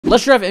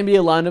Let's draft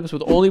NBA lineups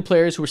with only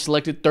players who were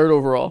selected 3rd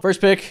overall.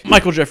 First pick,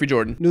 Michael Jeffrey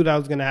Jordan. Knew that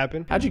was gonna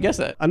happen. How'd you guess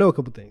that? I know a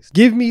couple things.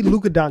 Give me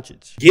Luka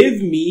Doncic. Give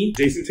me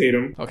Jason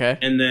Tatum. Okay.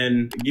 And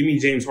then give me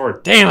James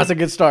Harden. Damn, that's a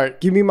good start.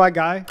 Give me my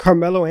guy,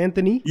 Carmelo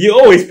Anthony. You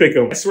always pick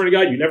him. I swear to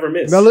God, you never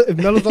miss. If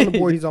Melo's on the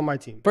board, he's on my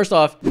team. First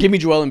off, give me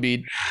Joel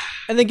Embiid.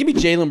 And then give me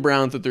Jaylen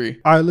Brown to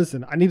 3. All right,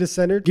 listen. I need a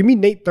center. Give me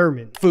Nate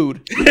Thurman.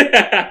 Food.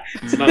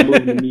 It's not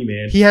moving to me,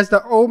 man. He has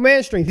the old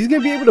man strength. He's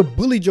gonna be able to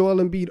bully Joel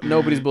Embiid.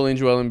 Nobody's bullying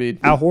Joel Embiid.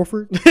 Al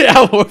Horford.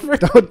 Al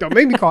Horford. Don't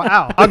make me call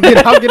Al. I'll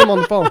get him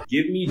on the phone.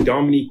 Give me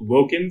Dominique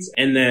Wilkins,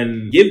 and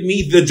then give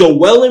me the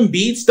Joel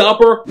Embiid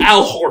stopper,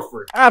 Al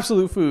Horford.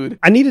 Absolute food.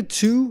 I needed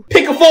 2.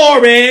 Pick a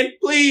 4, man,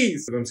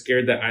 please. I'm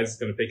scared that Isaac's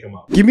gonna pick him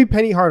up. Give me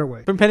Penny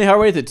Hardaway. From Penny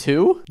Hardaway to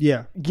 2?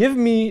 Yeah. Give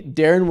me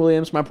Darren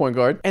Williams, my point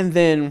guard. And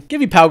then give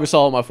me Pau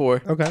Gasol, my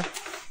 4. Okay.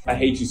 I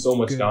hate you so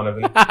much,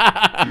 Donovan.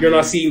 You're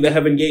not seeing the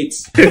heaven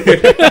gates. Give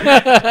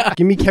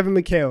me Kevin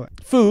McHale.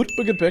 Food,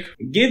 but good pick.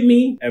 Give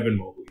me Evan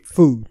Mobley.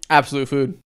 Food. Absolute food.